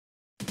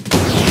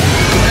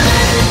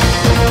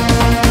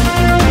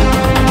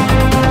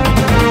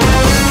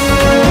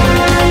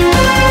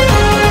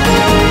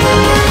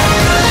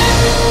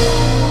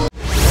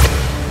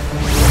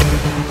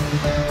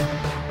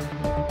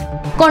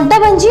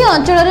कंटाबांजी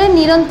अंचल में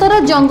निरंतर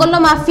जंगल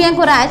माफिया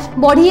राज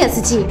बढ़ी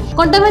आसी।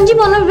 कंटाबांजी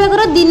वन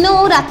विभाग दिन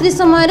और रात्रि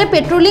समय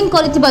पेट्रोलिंग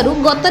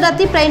गत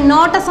राति प्राय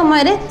 9टा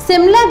समय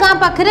सेमला गाँ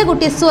पाखे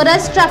गोटे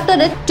स्वराज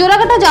ट्राक्टर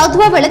चोराकाट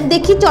जाऊा बेले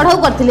देखि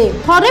चढ़ाऊ करते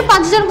फल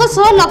 5 जन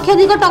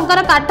लक्षाधिक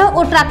टंकार काठ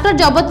और ट्राक्टर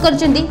जबत कर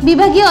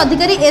विभागीय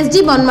अधिकारी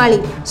एसडी बनमाली।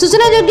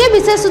 सूचनायोग्य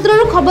विशेष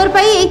सूत्र खबर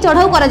पाई यह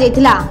चढ़ाऊ कर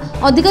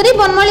अधिकारी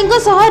बनमाली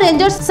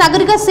रेंजर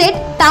सागरिका सेठ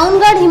टाउन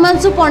गार्ड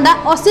हिमांशु पंडा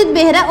असित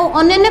बेहरा और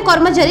अन्य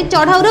कर्मचारी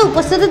चढ़ाऊ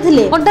उपस्थित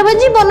थे।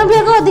 कंटाबांजी वन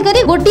विभाग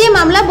अधिकारी गोटे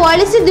मामला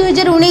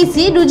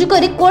 42/2019 रुजु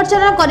कर कोर्ट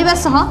चालाण करने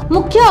सह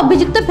मुख्य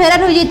अभियुक्त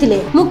फेरार हो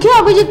जाते। मुख्य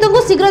अभियुक्त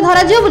को शीघ्र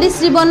धराजिव बोली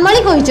श्री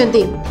बनमाली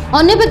कहते।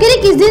 अन्य पक्षे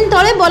किछ दिन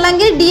तले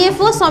बलांगीर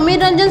डीएफओ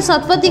समीर रंजन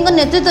शतपथी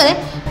नेतृत्व में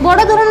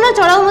बड़ धरण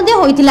चढ़ाऊ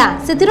होता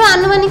से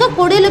आनुमानिक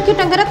 20 लाख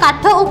टंकार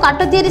काठ और काठ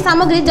तैयारी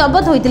सामग्री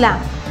जबत होता।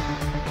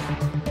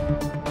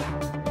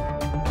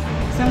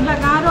 सेमला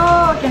गाँव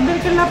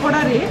केंद्रकेला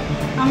पड़ारे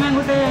आम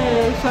गोटे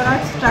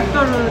स्वराज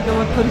ट्राक्टर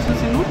जबत करूँ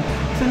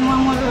सेनु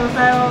आम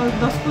प्राय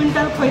 10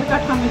 क्विंटाल खैर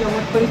काठ आम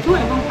जबत करूँ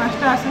और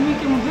 5टा आसामी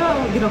की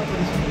गिरफ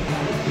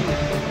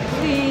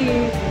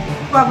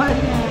कर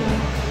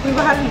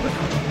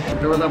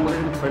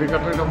खैरी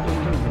काठ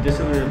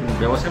विदेशी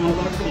व्यवसायी मान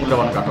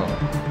मूल्यवान काठ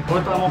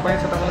हूँ तो आम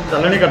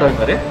जालणी काठ हो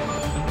पाए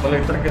बोले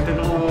इतर केते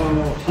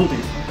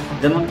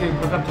जन अच्छा जेन कि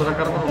प्रकार चोरा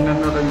कारबार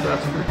अन्य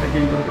आसिक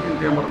ट्रेकिंग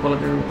करके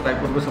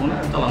रायपुर से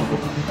चालान कर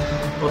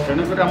तो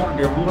तेणुक आम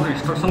डीएफओ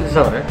इंस्ट्रक्शन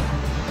हिसाब से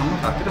आम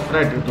राति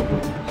प्राय ड्यूटी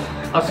करूँ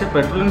आ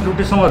पेट्रोलिंग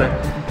ड्यूटी समय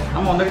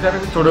आम अनेक जगह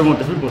चढ़ाई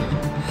भी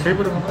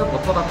करूँ भाव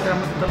गत रात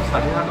आम जो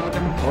 8:30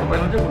 बजे खबर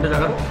पाइल गोटे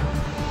जगार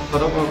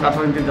थर काठ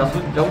एमती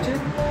जाऊँगी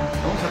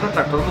और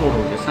ट्राक्टर लोड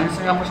हो सागे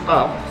सागे आम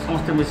स्टाफ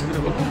समस्ते मिसिक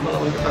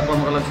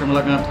गलू गला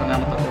सेमला गाँव थाने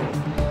आम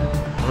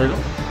धरल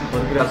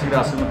धरिक आसिक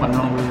 5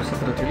 जन से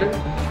थे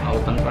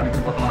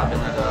बर्तमान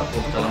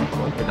कोर्ट चालान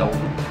करके जाऊँ।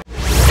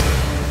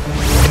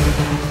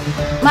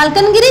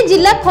 मालकानगिरी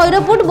जिला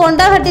खैरपुट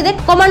बंडाघाटी में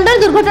कमांडर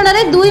दुर्घटना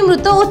रे 2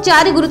 मृत और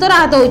 4 गुरुतर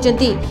आहत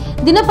होइचंती।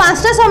 दिन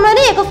 5टा समय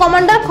एक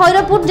कमांडर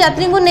खैरपुट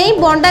यात्री को नहीं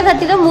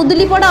बंडाघाटी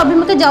मुदुलीपड़ा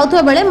अभिमुखे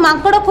जाउथबा बेले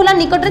मांकड़खोला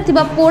निकट में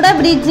थिबा पोड़ा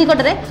ब्रिज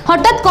निकट में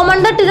हठात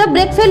कमांडर टीर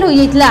ब्रेक फेल हो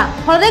जाइतिला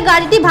फल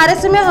गाड़ी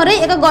भारसाम्य हरे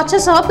एक गछ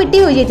सह पिटी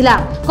हो जाइतिला।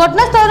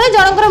 घटनास्थल में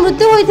जनकर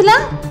मृत्यु होइतिला।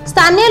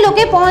 स्थानीय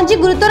लोके पहुंची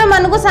गुरुतर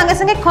मानक सांगे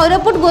सांगे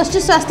खैरपुट गोष्ठी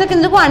स्वास्थ्य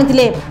केन्द्र को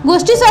आनिथिले।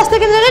 गोष्ठी स्वास्थ्य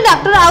केन्द्र में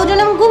डॉक्टर आउ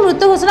जन को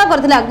मृत घोषणा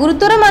करथिला।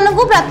 गुरुतर मानक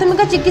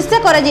प्राथमिक चिकित्सा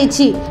करा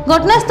जाइछि।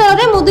 घटनास्थल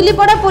में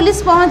मुदुलीपड़ा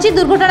पुलिस पहुंची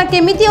दुर्घटना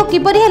केमिति और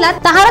किपरि हैला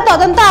ताहार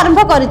तदंत आरंभ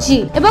करछि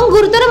एवं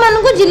गुरुतर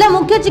मानक जिला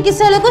मुख्य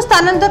चिकित्सालय को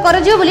स्थानांतर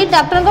करजियो बोली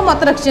डॉक्टर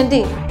मत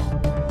रखिसेंती।